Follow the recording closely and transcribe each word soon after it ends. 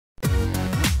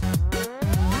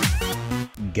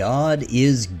God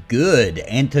is good,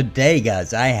 and today,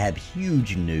 guys, I have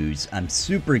huge news. I'm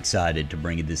super excited to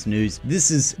bring you this news.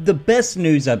 This is the best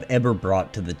news I've ever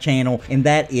brought to the channel, and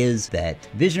that is that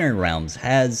Visionary Realms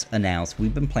has announced,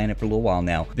 we've been planning it for a little while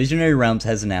now, Visionary Realms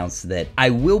has announced that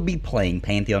I will be playing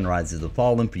Pantheon Rise of the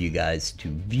Fallen for you guys to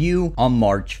view on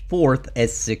March 4th at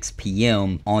 6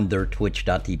 p.m. on their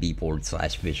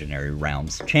twitch.tv/Visionary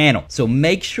Realms channel. So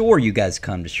make sure you guys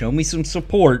come to show me some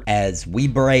support as we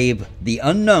brave the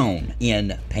unknown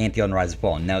in Pantheon Rise of the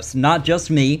Fallen. Now, it's not just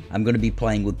me. I'm going to be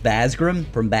playing with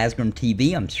Basgrim from Basgrim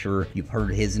TV. I'm sure you've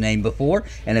heard his name before.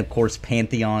 And of course,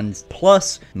 Pantheon's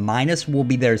Plus Minus will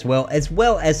be there as well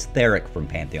as Theric from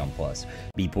Pantheon Plus.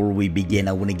 Before we begin,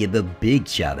 I want to give a big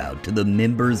shout out to the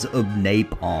members of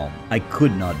NAPALM. I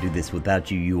could not do this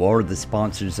without you. You are the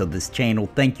sponsors of this channel.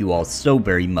 Thank you all so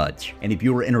very much. And if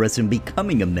you are interested in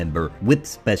becoming a member with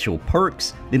special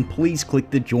perks, then please click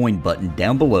the join button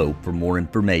down below for more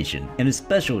information. And a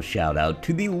special shout out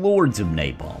to the Lords of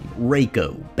Napalm,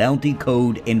 Rayco, Bounty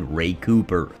Code, and Ray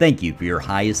Cooper. Thank you for your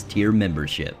highest tier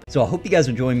membership. So I hope you guys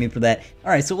will join me for that.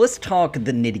 Alright, so let's talk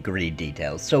the nitty-gritty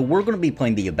details. So we're going to be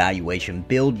playing the evaluation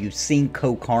build. You've seen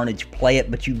Co-Carnage play it,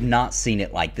 but you've not seen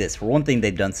it like this. For one thing,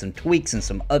 they've done some tweaks and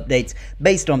some updates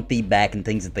based on feedback and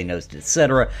things that they noticed,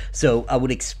 etc. So I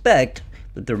would expect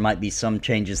that there might be some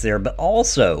changes there, but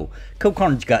also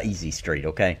Co-Carnage got easy street,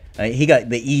 okay? He got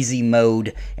the easy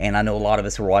mode, and I know a lot of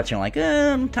us were watching like,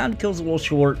 time to kill's a little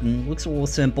short and looks a little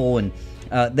simple, and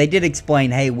they did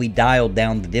explain, hey, we dialed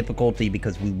down the difficulty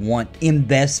because we want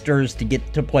investors to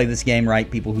get to play this game, right?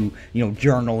 People who, you know,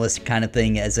 journalists kind of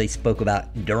thing, as they spoke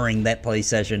about during that play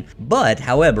session. But,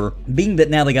 however, being that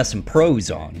now they got some pros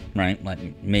on, right?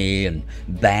 Like me and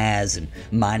Baz and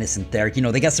Minus and Theric, you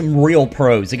know, they got some real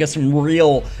pros. They got some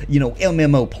real, you know,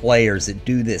 MMO players that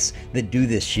do this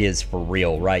shiz for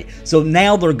real, right? So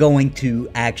now they're going to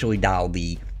actually dial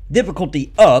the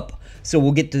difficulty up, so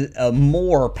we'll get to a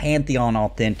more Pantheon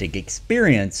authentic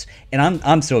experience, and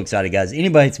I'm so excited, guys.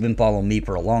 Anybody that's been following me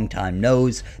for a long time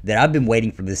knows that I've been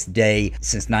waiting for this day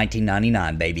since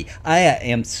 1999, baby. I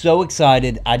am so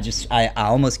excited. I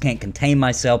almost can't contain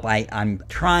myself. I'm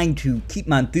trying to keep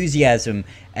my enthusiasm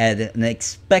at an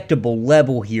expectable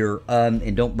level here,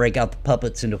 and don't break out the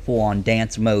puppets into full-on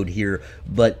dance mode here,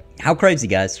 but how crazy,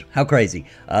 guys, how crazy.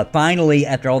 Finally,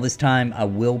 after all this time, I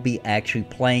will be actually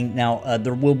playing. Now,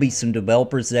 there will be some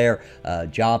developers there,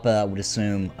 Joppa, I would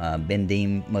assume,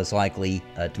 Bendim, most likely,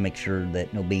 to make sure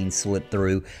that no beans slip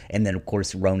through, and then, of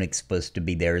course, Ronik's supposed to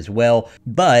be there as well,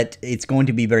 but it's going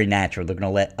to be very natural. They're going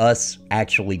to let us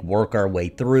actually work our way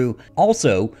through.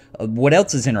 Also, what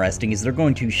else is interesting is they're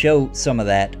going to show some of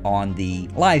that on the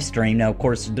live stream. Now, of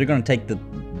course, they're going to take the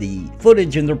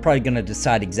footage and they're probably going to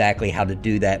decide exactly how to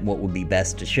do that and what would be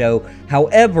best to show.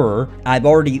 However, I've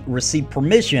already received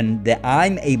permission that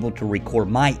I'm able to record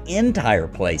my entire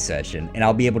play session, and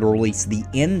I'll be able to release the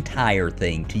entire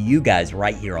thing to you guys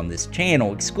right here on this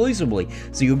channel exclusively,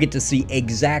 so you'll get to see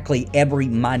exactly every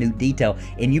minute detail,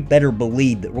 and you better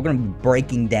believe that we're going to be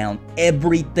breaking down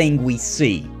everything we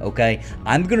see, okay?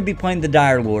 I'm going to be playing the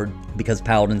Dire Lord because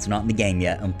Paladin's not in the game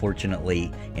yet,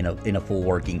 unfortunately, in a full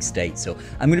working state. So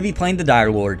I'm going to be playing the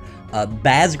Dire Lord.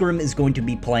 Basgrim is going to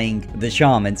be playing the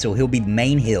Shaman, so he'll be the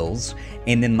main heals.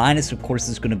 And then Minus, of course,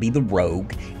 is going to be the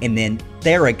Rogue. And then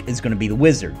Theric is going to be the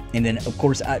Wizard. And then, of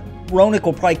course, Ronik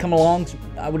will probably come along,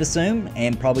 I would assume,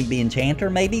 and probably be Enchanter,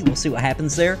 maybe. We'll see what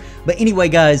happens there. But anyway,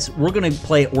 guys, we're going to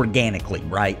play it organically,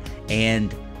 right?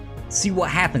 And see what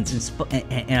happens.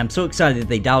 And I'm so excited that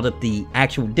they dialed up the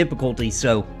actual difficulty,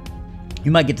 so you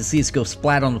might get to see us go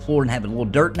splat on the floor and have a little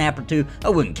dirt nap or two. I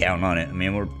wouldn't count on it. I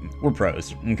mean, we're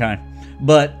pros, okay?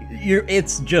 But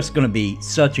it's just going to be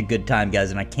such a good time,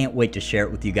 guys, and I can't wait to share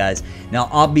it with you guys. Now,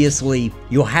 obviously,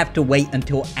 you'll have to wait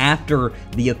until after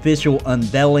the official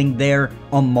unveiling there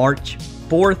on March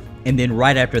 4th, and then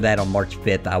right after that on March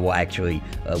 5th, I will actually,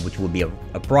 which will be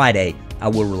a Friday, I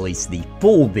will release the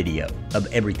full video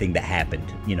of everything that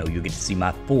happened. You know, you'll get to see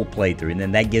my full playthrough, and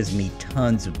then that gives me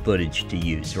tons of footage to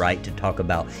use, right? To talk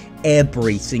about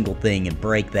every single thing and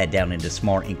break that down into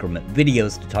small increment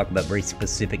videos to talk about very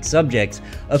specific subjects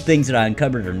of things that I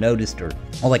uncovered or noticed or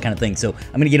all that kind of thing. So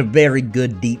I'm going to get a very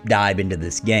good deep dive into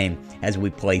this game as we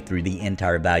play through the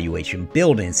entire evaluation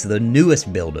build, and it's the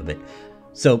newest build of it.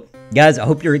 So, guys, I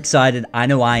hope you're excited. I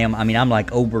know I am. I mean, I'm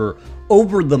like over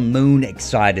over the moon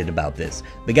excited about this.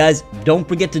 But guys, don't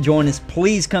forget to join us.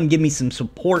 Please come give me some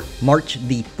support March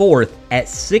the 4th at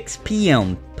 6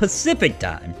 p.m. Pacific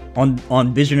time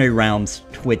on Visionary Realms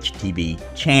Twitch TV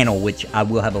channel, which I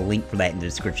will have a link for that in the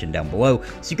description down below,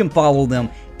 so you can follow them.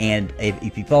 And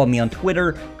if you follow me on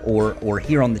Twitter or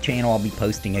here on the channel, I'll be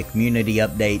posting a community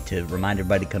update to remind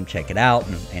everybody to come check it out,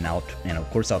 and of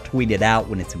course I'll tweet it out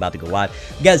when it's about to go live.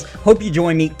 Guys, hope you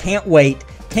join me. Can't wait.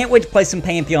 Can't wait to play some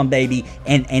Pantheon, baby,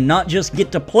 and not just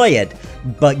get to play it,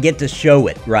 but get to show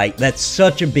it, right? That's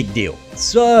such a big deal.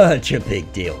 Such a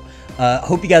big deal.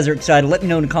 Hope you guys are excited. Let me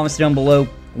know in the comments down below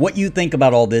what you think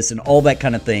about all this and all that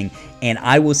kind of thing. And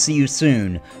I will see you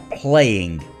soon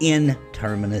playing in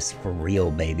Terminus for real,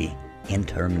 baby. In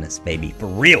Terminus, baby. For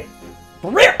real.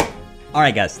 For real. All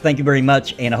right, guys. Thank you very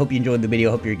much. And I hope you enjoyed the video.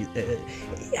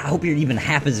 I hope you're even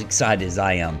half as excited as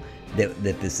I am that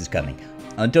this is coming.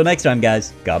 Until next time,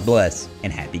 guys, God bless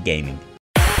and happy gaming.